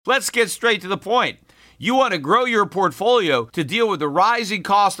Let's get straight to the point. You want to grow your portfolio to deal with the rising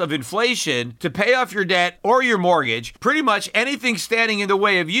cost of inflation, to pay off your debt or your mortgage, pretty much anything standing in the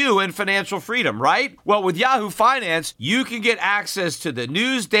way of you and financial freedom, right? Well, with Yahoo Finance, you can get access to the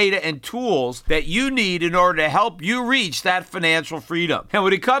news, data, and tools that you need in order to help you reach that financial freedom. And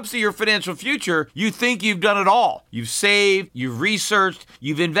when it comes to your financial future, you think you've done it all. You've saved, you've researched,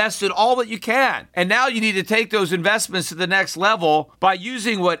 you've invested all that you can. And now you need to take those investments to the next level by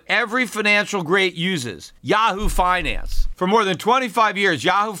using what every financial great uses. Yahoo Finance. For more than 25 years,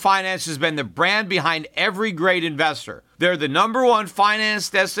 Yahoo Finance has been the brand behind every great investor. They're the #1 finance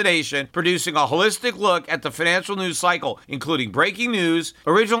destination, producing a holistic look at the financial news cycle, including breaking news,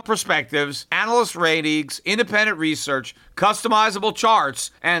 original perspectives, analyst ratings, independent research, customizable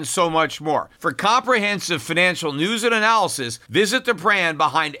charts, and so much more. For comprehensive financial news and analysis, visit the brand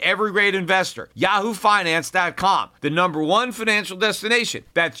behind every great investor, yahoofinance.com, the #1 financial destination.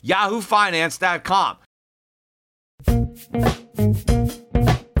 That's yahoofinance.com.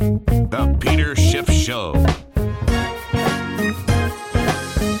 The Peter Schiff Show.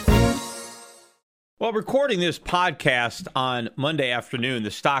 Well, recording this podcast on Monday afternoon,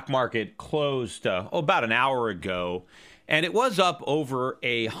 the stock market closed about an hour ago, and it was up over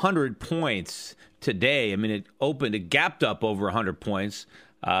 100 points today. I mean, it gapped up over 100 points,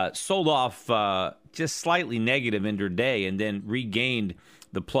 sold off just slightly negative intraday, and then regained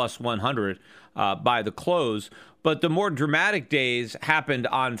the plus 100 by the close. But the more dramatic days happened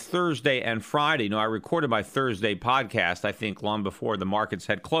on Thursday and Friday. You know, I recorded my Thursday podcast, I think, long before the markets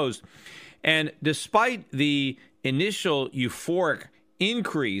had closed. And despite the initial euphoric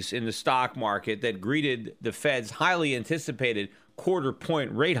increase in the stock market that greeted the Fed's highly anticipated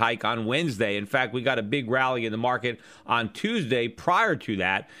quarter-point rate hike on Wednesday, in fact, we got a big rally in the market on Tuesday prior to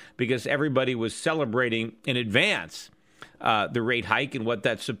that because everybody was celebrating in advance the rate hike and what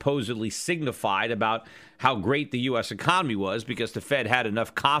that supposedly signified about how great the U.S. economy was because the Fed had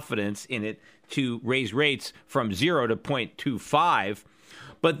enough confidence in it to raise rates from 0 to 0.25.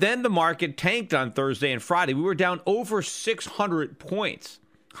 But then the market tanked on Thursday and Friday. We were down over 600 points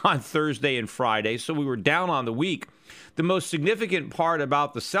on Thursday and Friday, so we were down on the week. The most significant part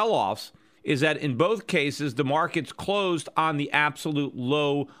about the sell-offs is that in both cases, the markets closed on the absolute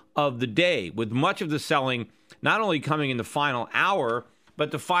low of the day, with much of the selling not only coming in the final hour,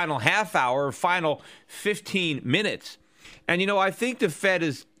 but the final half hour, final 15 minutes. And, you know, I think the Fed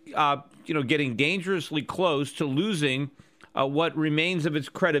is, getting dangerously close to losing what remains of its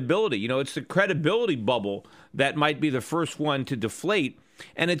credibility. You know, it's the credibility bubble that might be the first one to deflate.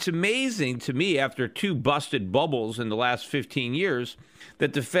 And it's amazing to me, after two busted bubbles in the last 15 years,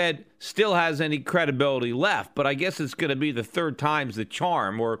 that the Fed still has any credibility left. But I guess it's going to be the third time's the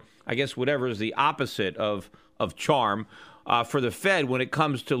charm, or I guess whatever is the opposite of charm for the Fed when it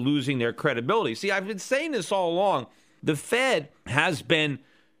comes to losing their credibility. See, I've been saying this all along. The Fed has been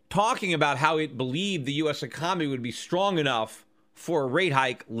talking about how it believed the U.S. economy would be strong enough for a rate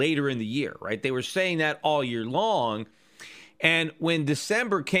hike later in the year, right? They were saying that all year long. And when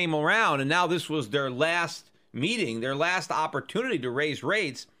December came around, and now this was their last meeting, their last opportunity to raise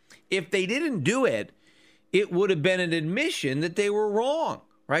rates, if they didn't do it, it would have been an admission that they were wrong,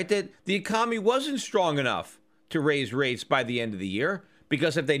 right? That the economy wasn't strong enough to raise rates by the end of the year.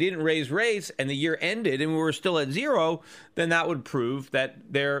 Because if they didn't raise rates and the year ended and we were still at zero, then that would prove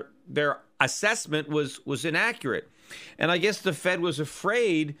that their assessment was inaccurate. And I guess the Fed was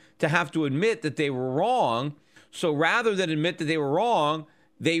afraid to have to admit that they were wrong. So rather than admit that they were wrong,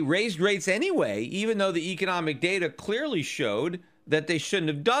 they raised rates anyway, even though the economic data clearly showed that they shouldn't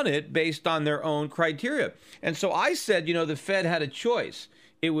have done it based on their own criteria. And so I said, you know, the Fed had a choice.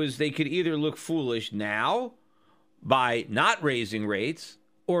 It was they could either look foolish now by not raising rates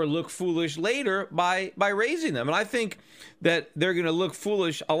or look foolish later by raising them. And I think that they're going to look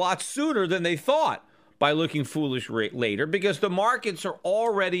foolish a lot sooner than they thought by looking foolish later, because the markets are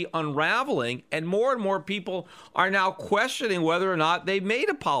already unraveling and more people are now questioning whether or not they made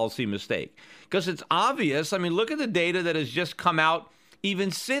a policy mistake. Because it's obvious. I mean, look at the data that has just come out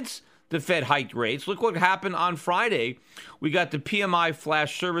even since the Fed hiked rates. Look what happened on Friday. We got the PMI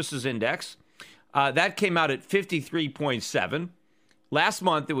Flash Services Index. That came out at 53.7. Last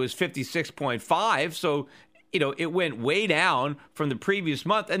month, it was 56.5. So, you know, it went way down from the previous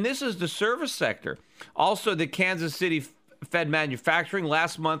month. And this is the service sector. Also, the Kansas City Fed Manufacturing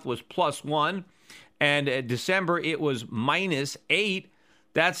last month was +1. And in December, it was -8.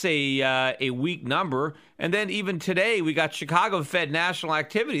 That's a weak number. And then even today, we got Chicago Fed National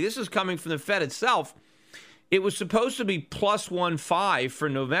Activity. This is coming from the Fed itself. It was supposed to be +1.5 for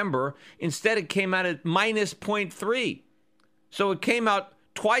November. Instead, it came out at -0.3. So it came out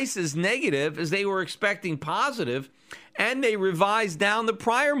twice as negative as they were expecting positive, and they revised down the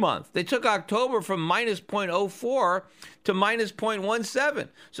prior month. They took October from minus 0.04 to minus 0.17.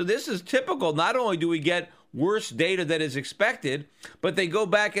 So this is typical. Not only do we get worse data than is expected, but they go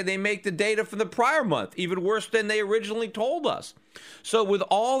back and they make the data from the prior month even worse than they originally told us. So with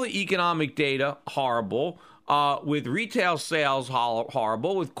all the economic data horrible, with retail sales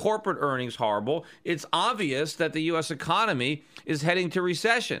horrible, with corporate earnings horrible, it's obvious that the U.S. economy is heading to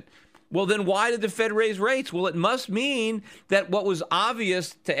recession. Well, then why did the Fed raise rates? Well, it must mean that what was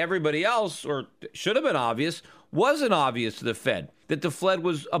obvious to everybody else, or should have been obvious, wasn't obvious to the Fed, that the Fed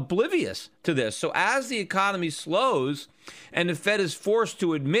was oblivious to this. So as the economy slows and the Fed is forced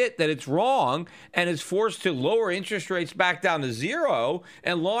to admit that it's wrong and is forced to lower interest rates back down to zero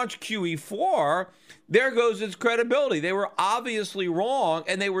and launch QE4, there goes its credibility. They were obviously wrong,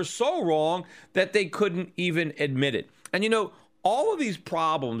 and they were so wrong that they couldn't even admit it. And, you know, all of these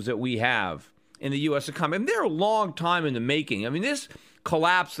problems that we have in the U.S. economy, I mean, they're a long time in the making. I mean, this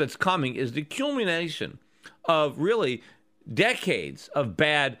collapse that's coming is the culmination of really decades of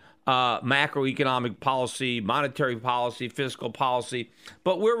bad macroeconomic policy, monetary policy, fiscal policy.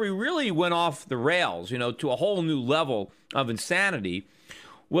 But where we really went off the rails, you know, to a whole new level of insanity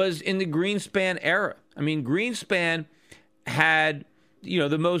was in the Greenspan era. I mean, Greenspan had, you know,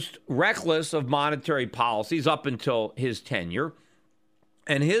 the most reckless of monetary policies up until his tenure.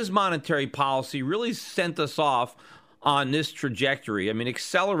 And his monetary policy really sent us off on this trajectory. I mean,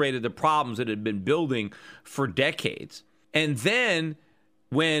 accelerated the problems that had been building for decades. And then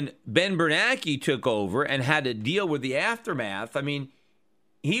when Ben Bernanke took over and had to deal with the aftermath, I mean,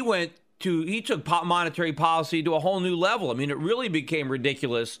 he took monetary policy to a whole new level. I mean, it really became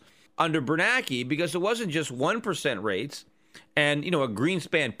ridiculous under Bernanke because it wasn't just 1% rates and, you know, a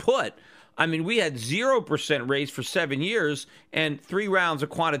Greenspan put. I mean, we had 0% rates for 7 years and 3 rounds of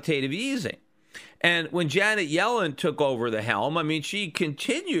quantitative easing. And when Janet Yellen took over the helm, I mean, she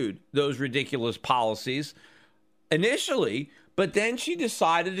continued those ridiculous policies initially, but then she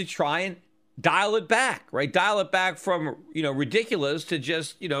decided to try and dial it back, right? Dial it back from, you know, ridiculous to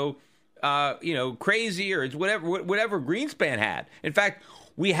just, crazy, or it's whatever Greenspan had. In fact,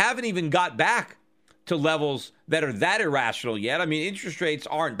 we haven't even got back to levels that are that irrational yet. I mean, interest rates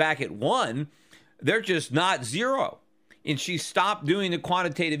aren't back at 1. They're just not 0. And she stopped doing the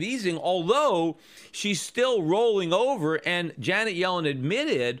quantitative easing, although she's still rolling over. And Janet Yellen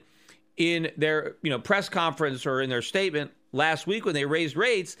admitted in their, press conference or in their statement last week when they raised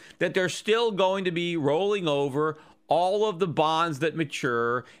rates that they're still going to be rolling over all of the bonds that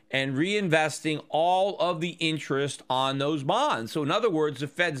mature and reinvesting all of the interest on those bonds. So in other words, the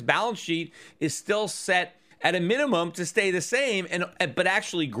Fed's balance sheet is still set at a minimum to stay the same, but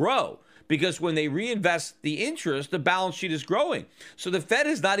actually grow. Because when they reinvest the interest, the balance sheet is growing. So the Fed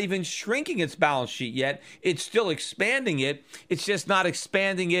is not even shrinking its balance sheet yet. It's still expanding it. It's just not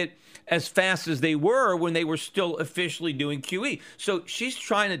expanding it as fast as they were when they were still officially doing QE. So she's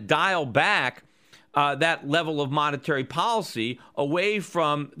trying to dial back that level of monetary policy away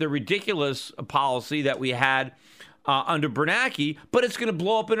from the ridiculous policy that we had under Bernanke, but it's going to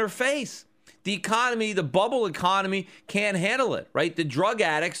blow up in her face. The economy, the bubble economy, can't handle it, right? The drug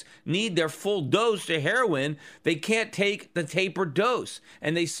addicts need their full dose of heroin. They can't take the tapered dose,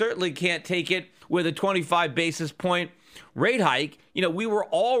 and they certainly can't take it with a 25 basis point rate hike. We were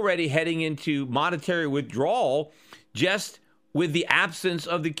already heading into monetary withdrawal just with the absence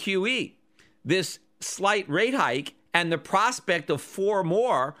of the QE. This slight rate hike and the prospect of 4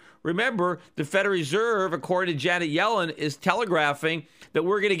 more. Remember, the Federal Reserve, according to Janet Yellen, is telegraphing that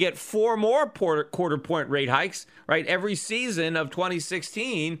we're going to get 4 more quarter point rate hikes, right? Every season of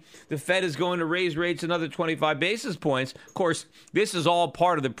 2016, the Fed is going to raise rates another 25 basis points. Of course, this is all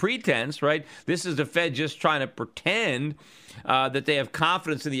part of the pretense, right? This is the Fed just trying to pretend that they have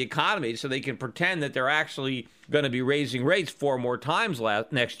confidence in the economy so they can pretend that they're actually going to be raising rates 4 more times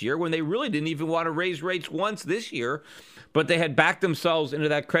next year when they really didn't even want to raise rates once this year. But they had backed themselves into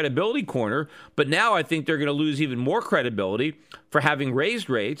that credibility corner. But now I think they're going to lose even more credibility for having raised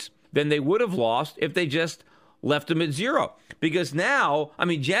rates than they would have lost if they just left them at 0. Because now,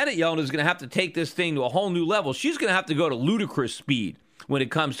 Janet Yellen is going to have to take this thing to a whole new level. She's going to have to go to ludicrous speed when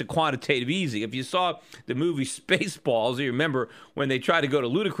it comes to quantitative easing. If you saw the movie Spaceballs, you remember when they tried to go to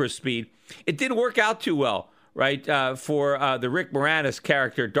ludicrous speed, it didn't work out too well, right, for the Rick Moranis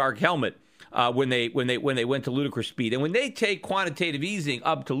character, Dark Helmet. When they went to ludicrous speed. And when they take quantitative easing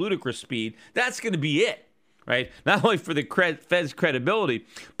up to ludicrous speed, that's going to be it, right? Not only for the Fed's credibility,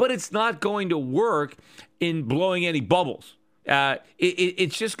 but it's not going to work in blowing any bubbles,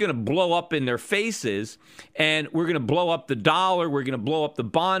 It's just going to blow up in their faces, and we're going to blow up the dollar. We're going to blow up the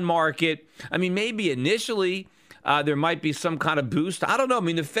bond market. I mean, maybe initially there might be some kind of boost. I don't know. I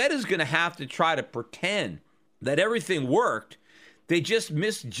mean, the Fed is going to have to try to pretend that everything worked. They just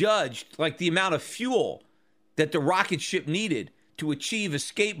misjudged like the amount of fuel that the rocket ship needed to achieve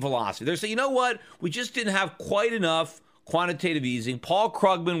escape velocity. They're saying, you know what? We just didn't have quite enough quantitative easing. Paul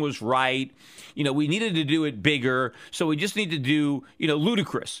Krugman was right. We needed to do it bigger. So we just need to do,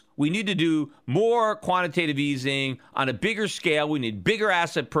 ludicrous. We need to do more quantitative easing on a bigger scale. We need bigger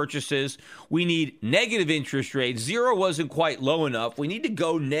asset purchases. We need negative interest rates. Zero wasn't quite low enough. We need to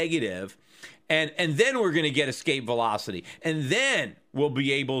go negative. And then we're going to get escape velocity. And then we'll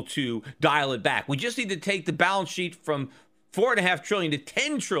be able to dial it back. We just need to take the balance sheet from $4.5 trillion to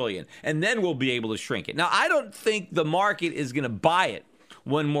 $10 trillion, and then we'll be able to shrink it. Now, I don't think the market is going to buy it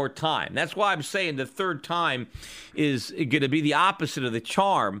one more time. That's why I'm saying the third time is going to be the opposite of the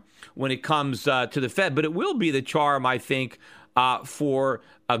charm when it comes to the Fed. But it will be the charm, I think, for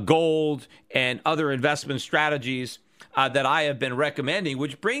gold and other investment strategies that I have been recommending,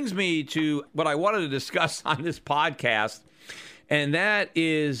 which brings me to what I wanted to discuss on this podcast, and that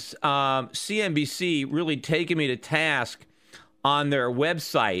is CNBC really taking me to task on their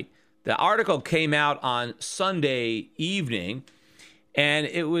website. The article came out on Sunday evening, and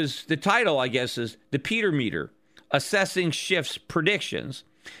it was, the title, I guess, is The Peter Meter, Assessing Schiff's Predictions.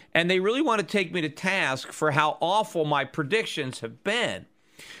 And they really want to take me to task for how awful my predictions have been.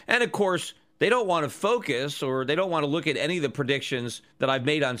 And of course, they don't want to focus, or they don't want to look at any of the predictions that I've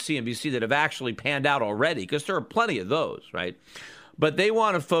made on CNBC that have actually panned out already, because there are plenty of those, right? But they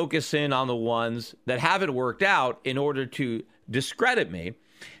want to focus in on the ones that haven't worked out in order to discredit me.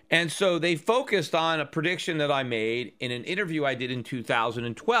 And so they focused on a prediction that I made in an interview I did in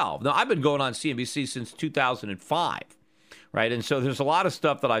 2012. Now, I've been going on CNBC since 2005, right? And so there's a lot of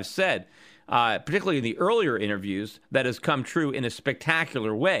stuff that I've said, particularly in the earlier interviews, that has come true in a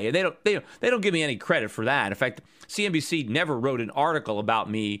spectacular way. And they don't give me any credit for that. In fact, CNBC never wrote an article about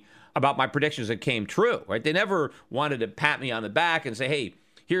me, about my predictions that came true, right? They never wanted to pat me on the back and say, hey,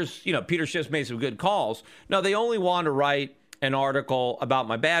 here's, Peter Schiff's made some good calls. No, they only want to write an article about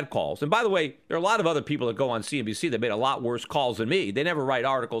my bad calls. And by the way, there are a lot of other people that go on CNBC that made a lot worse calls than me. They never write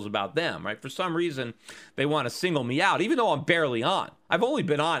articles about them, right? For some reason, they want to single me out, even though I'm barely on. I've only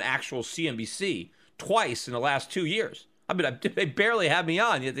been on actual CNBC twice in the last 2 years. They barely have me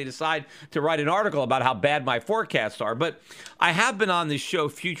on, yet they decide to write an article about how bad my forecasts are. But I have been on this show,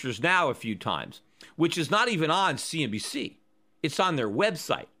 Futures Now, a few times, which is not even on CNBC. It's on their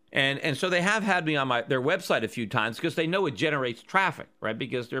website. And so they have had me on their website a few times because they know it generates traffic, right?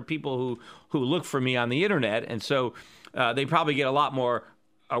 Because there are people who look for me on the internet. And so they probably get a lot more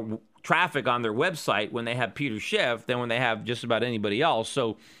traffic on their website when they have Peter Schiff than when they have just about anybody else.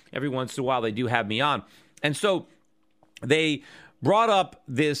 So every once in a while they do have me on. And so they brought up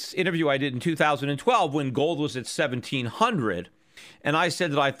this interview I did in 2012 when gold was at 1,700. And I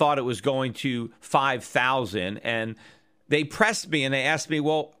said that I thought it was going to 5,000. And they pressed me and they asked me,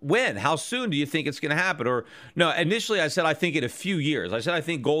 well, when? How soon do you think it's going to happen? Or no, initially I said, I think in a few years. I said, I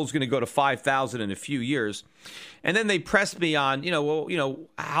think gold's going to go to 5,000 in a few years. And then they pressed me on,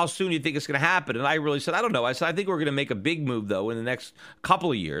 how soon do you think it's going to happen? And I really said, I don't know. I said, I think we're going to make a big move, though, in the next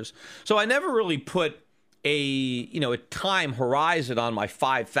couple of years. So I never really put a time horizon on my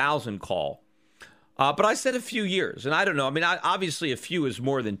 5,000 call. But I said a few years, and I don't know. I mean, obviously a few is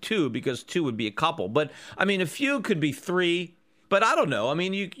more than two because two would be a couple. But, I mean, a few could be three, but I don't know. I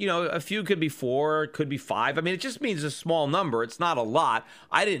mean, a few could be four, it could be five. I mean, it just means a small number. It's not a lot.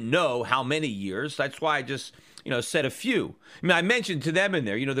 I didn't know how many years. That's why I just, said a few. I mean, I mentioned to them in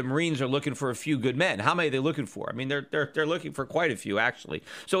there, the Marines are looking for a few good men. How many are they looking for? I mean, they're looking for quite a few, actually.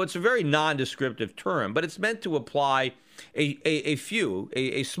 So it's a very non-descriptive term, but it's meant to apply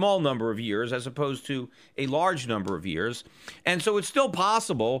a small number of years as opposed to a large number of years. And so it's still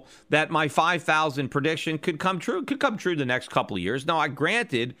possible that my 5,000 prediction could come true the next couple of years. Now, I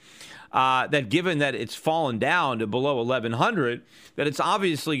granted that given that it's fallen down to below 1,100, that it's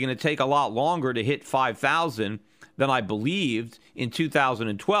obviously going to take a lot longer to hit 5,000 than I believed in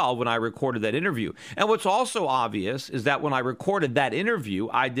 2012 when I recorded that interview. And what's also obvious is that when I recorded that interview,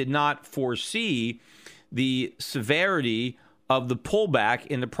 I did not foresee the severity of the pullback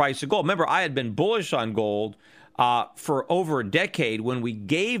in the price of gold. Remember, I had been bullish on gold for over a decade when we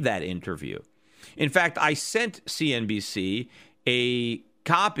gave that interview. In fact, I sent CNBC a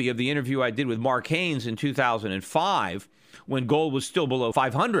copy of the interview I did with Mark Haynes in 2005 when gold was still below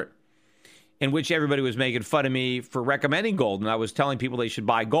 500. in which everybody was making fun of me for recommending gold. And I was telling people they should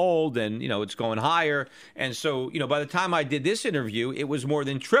buy gold and, it's going higher. And so, by the time I did this interview, it was more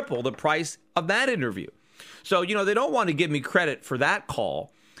than triple the price of that interview. So, they don't want to give me credit for that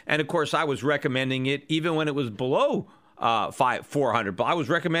call. And of course, I was recommending it even when it was below 400. But I was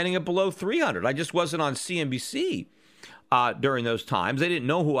recommending it below 300. I just wasn't on CNBC during those times. They didn't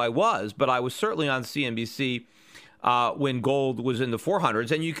know who I was, but I was certainly on CNBC when gold was in the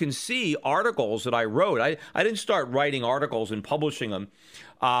 400s. And you can see articles that I wrote. I didn't start writing articles and publishing them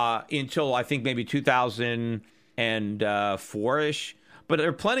until I think maybe 2004-ish. But there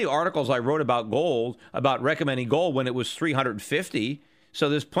are plenty of articles I wrote about gold, about recommending gold when it was 350. So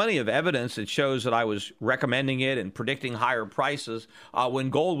there's plenty of evidence that shows that I was recommending it and predicting higher prices when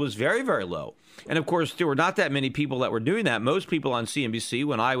gold was very, very low. And of course, there were not that many people that were doing that. Most people on CNBC,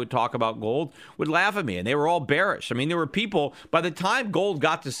 when I would talk about gold, would laugh at me, and they were all bearish. I mean, there were people, by the time gold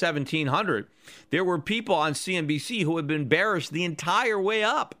got to 1,700, there were people on CNBC who had been bearish the entire way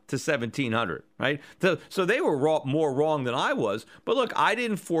up to 1,700, right? So they were more wrong than I was. But look, I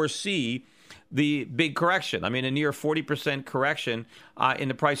didn't foresee the big correction. I mean, a near 40% correction in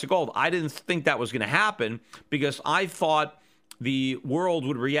the price of gold. I didn't think that was going to happen because I thought the world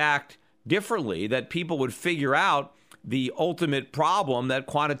would react differently, that people would figure out the ultimate problem that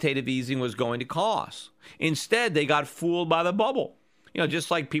quantitative easing was going to cause. Instead, they got fooled by the bubble.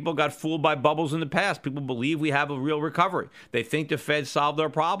 Just like people got fooled by bubbles in the past. People believe we have a real recovery. They think the Fed solved their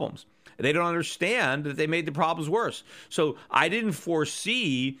problems. They don't understand that they made the problems worse. So I didn't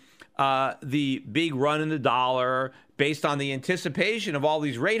foresee the big run in the dollar based on the anticipation of all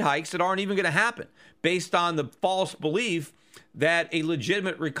these rate hikes that aren't even going to happen, based on the false belief that a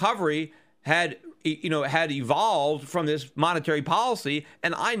legitimate recovery had evolved from this monetary policy,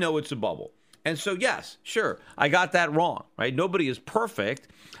 and I know it's a bubble. And so, yes, sure, I got that wrong, right? Nobody is perfect.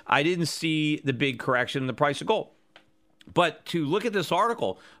 I didn't see the big correction in the price of gold. But to look at this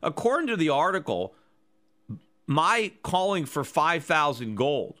article, according to the article, my calling for 5,000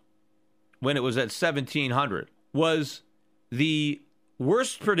 gold when it was at 1,700 was the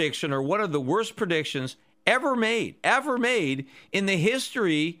worst prediction, or one of the worst predictions ever made in the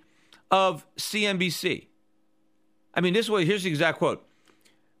history of CNBC. I mean, here's the exact quote.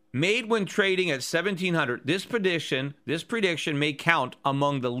 Made when trading at 1,700, this prediction may count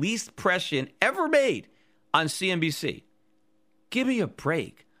among the least prescient ever made on CNBC. Give me a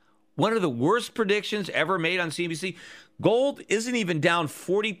break. One of the worst predictions ever made on CNBC. Gold isn't even down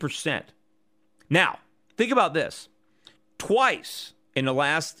 40%. Now, think about this. Twice in the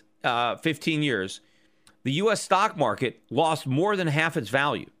last 15 years, the U.S. stock market lost more than half its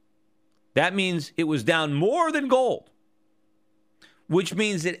value. That means it was down more than gold, which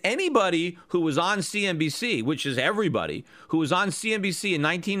means that anybody who was on CNBC, which is everybody, who was on CNBC in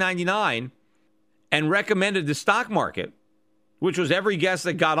 1999 and recommended the stock market, which was every guest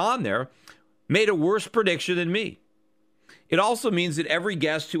that got on there, made a worse prediction than me. It also means that every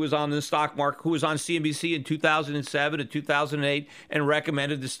guest who was on the stock market, who was on CNBC in 2007 and 2008 and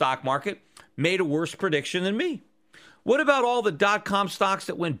recommended the stock market, made a worse prediction than me. What about all the dot-com stocks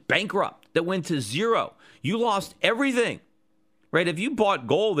that went bankrupt, that went to zero? You lost everything, right? If you bought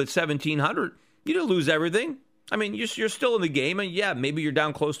gold at 1,700, you didn't lose everything. I mean, you're still in the game, and yeah, maybe you're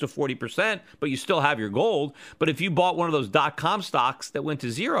down close to 40%, but you still have your gold. But if you bought one of those dot-com stocks that went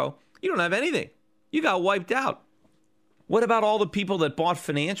to zero, you don't have anything. You got wiped out. What about all the people that bought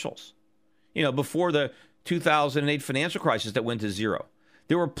financials, before the 2008 financial crisis that went to zero?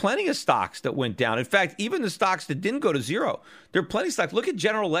 There were plenty of stocks that went down. In fact, even the stocks that didn't go to zero, there are plenty of stocks. Look at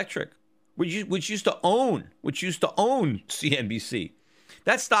General Electric, which used to own CNBC.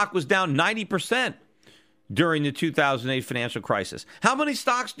 That stock was down 90% during the 2008 financial crisis. How many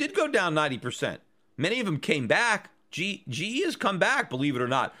stocks did go down 90%? Many of them came back. GE has come back, believe it or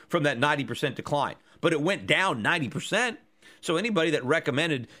not, from that 90% decline. But it went down 90%. So anybody that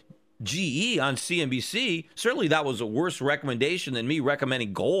recommended GE on CNBC, certainly that was a worse recommendation than me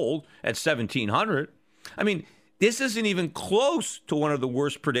recommending gold at 1,700. I mean, this isn't even close to one of the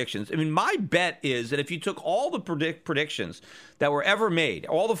worst predictions. I mean, my bet is that if you took all the predictions that were ever made,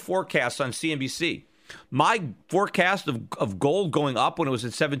 all the forecasts on CNBC, my forecast of gold going up when it was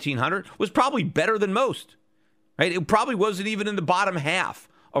at 1,700 was probably better than most. Right? It probably wasn't even in the bottom half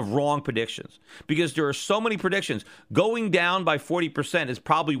of wrong predictions, because there are so many predictions. Going down by 40% is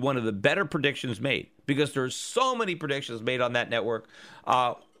probably one of the better predictions made, because there are so many predictions made on that network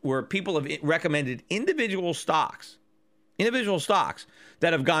where people have recommended individual stocks that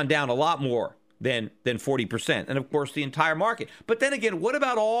have gone down a lot more than 40%. And of course, the entire market. But then again, what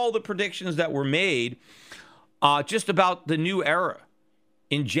about all the predictions that were made just about the new era?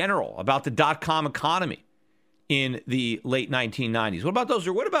 in general, about the dot-com economy in the late 1990s? What about those?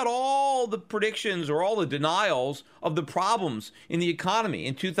 Or what about all the predictions or all the denials of the problems in the economy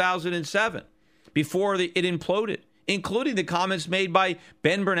in 2007 before it imploded, including the comments made by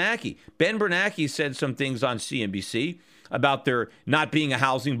Ben Bernanke? Ben Bernanke said some things on CNBC about there not being a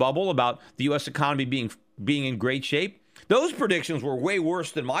housing bubble, about the U.S. economy being in great shape. Those predictions were way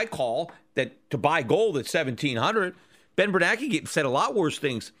worse than my call that to buy gold at 1,700. Ben Bernanke said a lot worse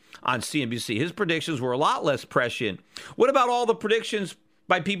things on CNBC. His predictions were a lot less prescient. What about all the predictions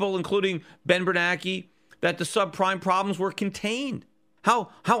by people, including Ben Bernanke, that the subprime problems were contained? How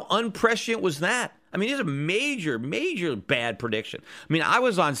unprescient was that? I mean, it's a major, major bad prediction. I mean, I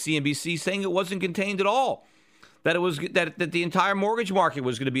was on CNBC saying it wasn't contained at all, that it was that the entire mortgage market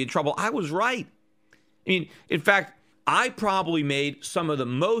was going to be in trouble. I was right. I mean, in fact, I probably made some of the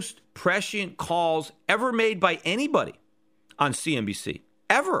most prescient calls ever made by anybody on CNBC,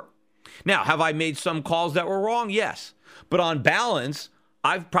 ever. Now, have I made some calls that were wrong? Yes. But on balance,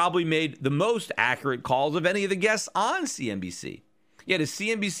 I've probably made the most accurate calls of any of the guests on CNBC. Yet, has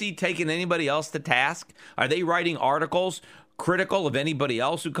CNBC taken anybody else to task? Are they writing articles critical of anybody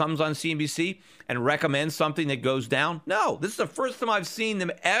else who comes on CNBC and recommends something that goes down? No, this is the first time I've seen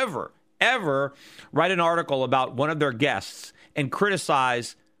them ever write an article about one of their guests and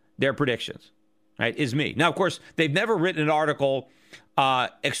criticize their predictions, right, is me. Now, of course, they've never written an article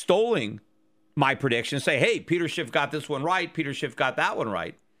extolling my predictions, say, hey, Peter Schiff got this one right, Peter Schiff got that one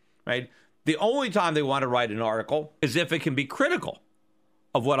right? The only time they want to write an article is if it can be critical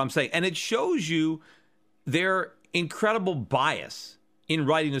of what I'm saying. And it shows you their incredible bias in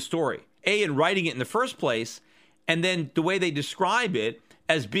writing the story. In writing it in the first place, and then the way they describe it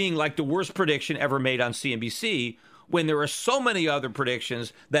as being like the worst prediction ever made on CNBC, when there are so many other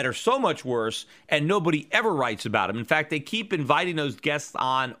predictions that are so much worse and nobody ever writes about them. In fact, they keep inviting those guests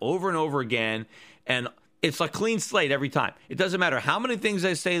on over and over again, and it's a clean slate every time. It doesn't matter how many things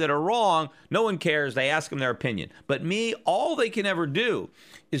they say that are wrong. No one cares. They ask them their opinion. But me, all they can ever do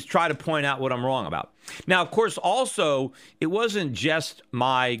is try to point out what I'm wrong about. Now, of course, also, it wasn't just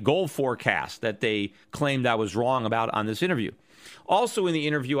my gold forecast that they claimed I was wrong about on this interview. Also in the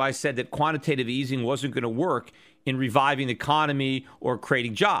interview, I said that quantitative easing wasn't going to work in reviving the economy or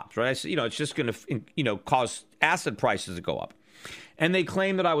creating jobs, right? I said, it's just going to, cause asset prices to go up. And they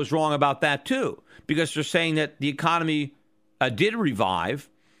claim that I was wrong about that too, because they're saying that the economy did revive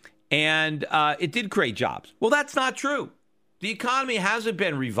and it did create jobs. Well, that's not true. The economy hasn't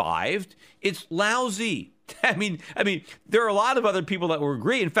been revived. It's lousy. I mean, there are a lot of other people that will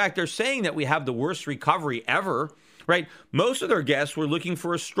agree. In fact, they're saying that we have the worst recovery ever, right? Most of their guests were looking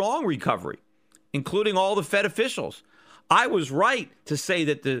for a strong recovery, including all the Fed officials. I was right to say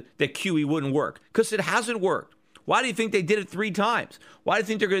that that QE wouldn't work because it hasn't worked. Why do you think they did it 3 times? Why do you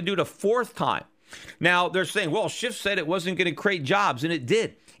think they're going to do it a 4th time? Now, they're saying, well, Schiff said it wasn't going to create jobs, and it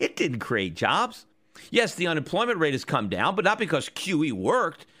did. It didn't create jobs. Yes, the unemployment rate has come down, but not because QE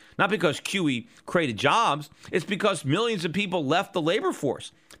worked, not because QE created jobs. It's because millions of people left the labor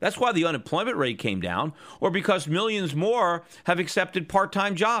force. That's why the unemployment rate came down, or because millions more have accepted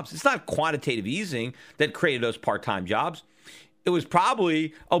part-time jobs. It's not quantitative easing that created those part-time jobs. It was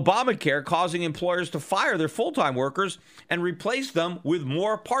probably Obamacare causing employers to fire their full-time workers and replace them with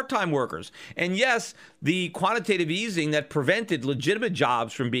more part-time workers. And yes, the quantitative easing that prevented legitimate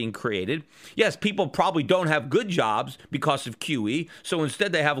jobs from being created. Yes, people probably don't have good jobs because of QE, so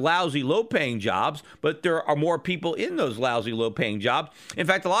instead they have lousy, low-paying jobs, but there are more people in those lousy, low-paying jobs. In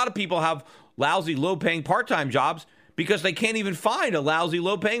fact, a lot of people have lousy, low-paying part-time jobs because they can't even find a lousy,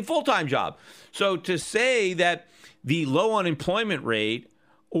 low-paying full-time job. So to say that the low unemployment rate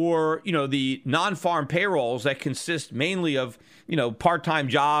or, the non-farm payrolls that consist mainly of, part-time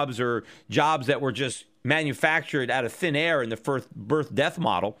jobs or jobs that were just manufactured out of thin air in the birth-death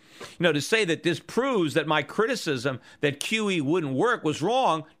model, to say that this proves that my criticism that QE wouldn't work was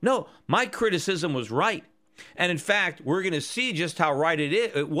wrong. No, my criticism was right. And in fact, we're going to see just how right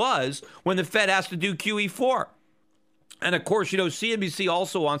it was when the Fed has to do QE4. And of course, CNBC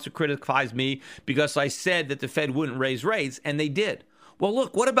also wants to criticize me because I said that the Fed wouldn't raise rates, and they did. Well,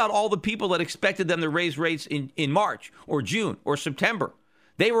 look, what about all the people that expected them to raise rates in March or June or September?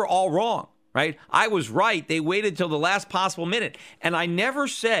 They were all wrong, right? I was right. They waited till the last possible minute. And I never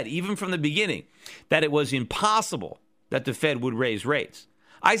said, even from the beginning, that it was impossible that the Fed would raise rates.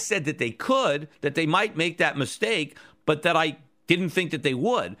 I said that they could, that they might make that mistake, but that I didn't think that they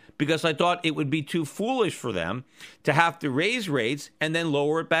would, because I thought it would be too foolish for them to have to raise rates and then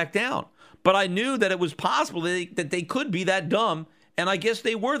lower it back down. But I knew that it was possible that they could be that dumb And I guess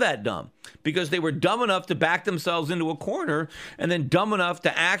they were that dumb because they were dumb enough to back themselves into a corner and then dumb enough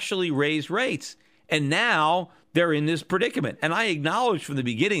to actually raise rates. And now they're in this predicament. And I acknowledged from the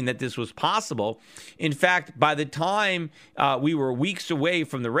beginning that this was possible. In fact, by the time we were weeks away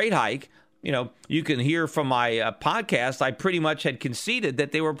from the rate hike, you can hear from my podcast, I pretty much had conceded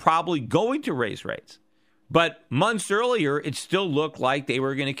that they were probably going to raise rates. But months earlier, it still looked like they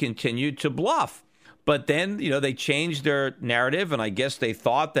were going to continue to bluff. But then, they changed their narrative, and I guess they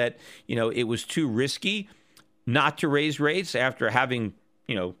thought that, it was too risky not to raise rates after having,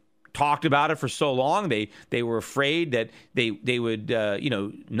 talked about it for so long. They were afraid that they would,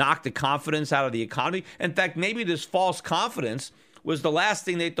 knock the confidence out of the economy. In fact, maybe this false confidence was the last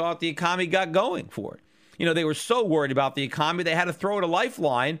thing they thought the economy got going for it. They were so worried about the economy, they had to throw it a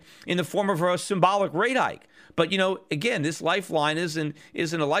lifeline in the form of a symbolic rate hike. But, again, this lifeline isn't a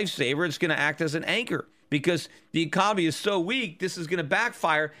lifesaver. It's going to act as an anchor because the economy is so weak, this is going to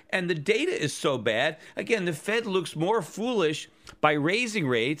backfire, and the data is so bad. Again, the Fed looks more foolish by raising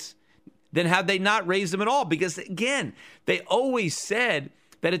rates than had they not raised them at all because, again, they always said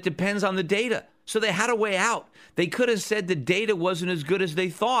that it depends on the data. So they had a way out. They could have said the data wasn't as good as they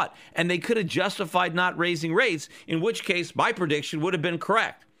thought, and they could have justified not raising rates, in which case my prediction would have been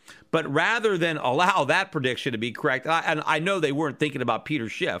correct. But rather than allow that prediction to be correct, and I know they weren't thinking about Peter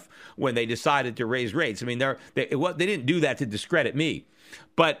Schiff when they decided to raise rates. I mean, they didn't do that to discredit me.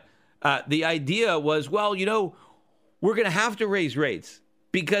 But the idea was, well, we're going to have to raise rates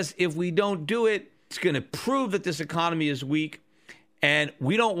because if we don't do it, it's going to prove that this economy is weak. And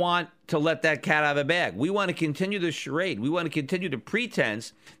we don't want to let that cat out of the bag. We want to continue the charade. We want to continue the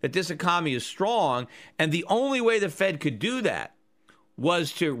pretense that this economy is strong. And the only way the Fed could do that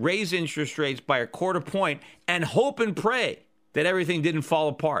was to raise interest rates by a quarter point and hope and pray that everything didn't fall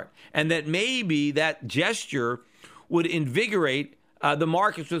apart. And that maybe that gesture would invigorate the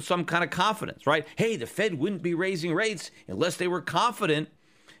markets with some kind of confidence, right? Hey, the Fed wouldn't be raising rates unless they were confident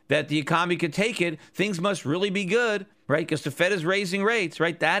that the economy could take it. Things must really be good, right? Because the Fed is raising rates,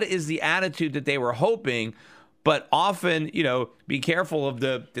 right? That is the attitude that they were hoping. But often, be careful of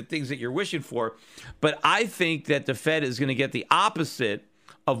the things that you're wishing for. But I think that the Fed is going to get the opposite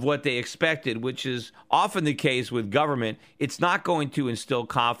of what they expected, which is often the case with government. It's not going to instill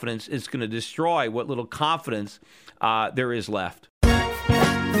confidence. It's going to destroy what little confidence there is left.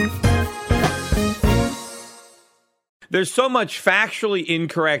 There's so much factually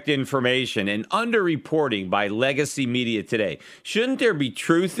incorrect information and underreporting by legacy media today. Shouldn't there be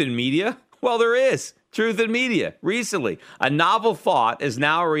truth in media? Well, there is. Truth in Media. Recently, a novel thought is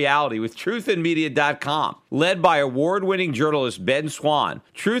now a reality with truthinmedia.com. Led by award-winning journalist Ben Swan,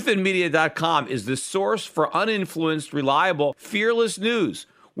 truthinmedia.com is the source for uninfluenced, reliable, fearless news,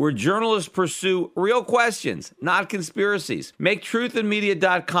 where journalists pursue real questions, not conspiracies. Make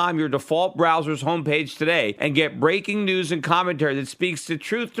truthinmedia.com your default browser's homepage today and get breaking news and commentary that speaks the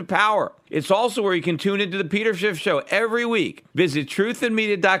truth to power. It's also where you can tune into the Peter Schiff Show every week. Visit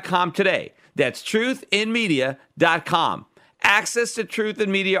truthinmedia.com today. That's truthinmedia.com. Access to Truth in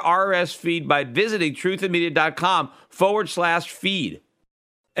Media RSS feed by visiting truthinmedia.com/feed.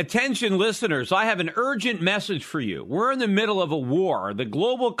 Attention listeners, I have an urgent message for you. We're in the middle of a war. The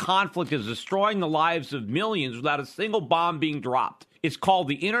global conflict is destroying the lives of millions without a single bomb being dropped. It's called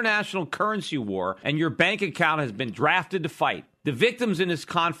the International Currency War, and your bank account has been drafted to fight. The victims in this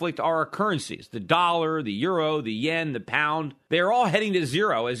conflict are our currencies, the dollar, the euro, the yen, the pound. They are all heading to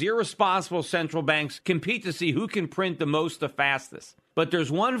zero as irresponsible central banks compete to see who can print the most the fastest. But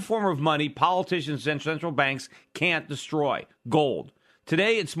there's one form of money politicians and central banks can't destroy: gold.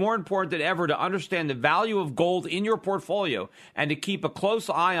 Today, it's more important than ever to understand the value of gold in your portfolio and to keep a close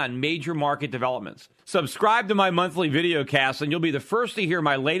eye on major market developments. Subscribe to my monthly videocast and you'll be the first to hear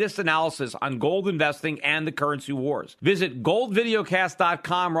my latest analysis on gold investing and the currency wars. Visit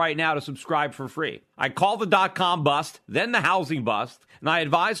goldvideocast.com right now to subscribe for free. I call the dot-com bust, then the housing bust, and I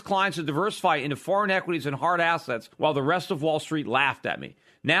advise clients to diversify into foreign equities and hard assets while the rest of Wall Street laughed at me.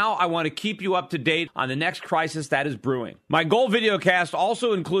 Now I want to keep you up to date on the next crisis that is brewing. My Gold Videocast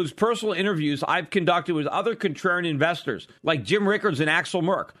also includes personal interviews I've conducted with other contrarian investors like Jim Rickards and Axel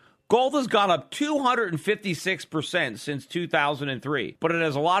Merck. Gold has gone up 256% since 2003, but it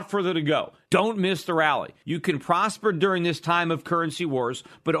has a lot further to go. Don't miss the rally. You can prosper during this time of currency wars,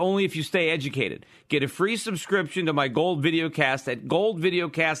 but only if you stay educated. Get a free subscription to my Gold Videocast at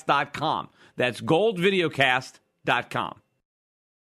goldvideocast.com. That's goldvideocast.com.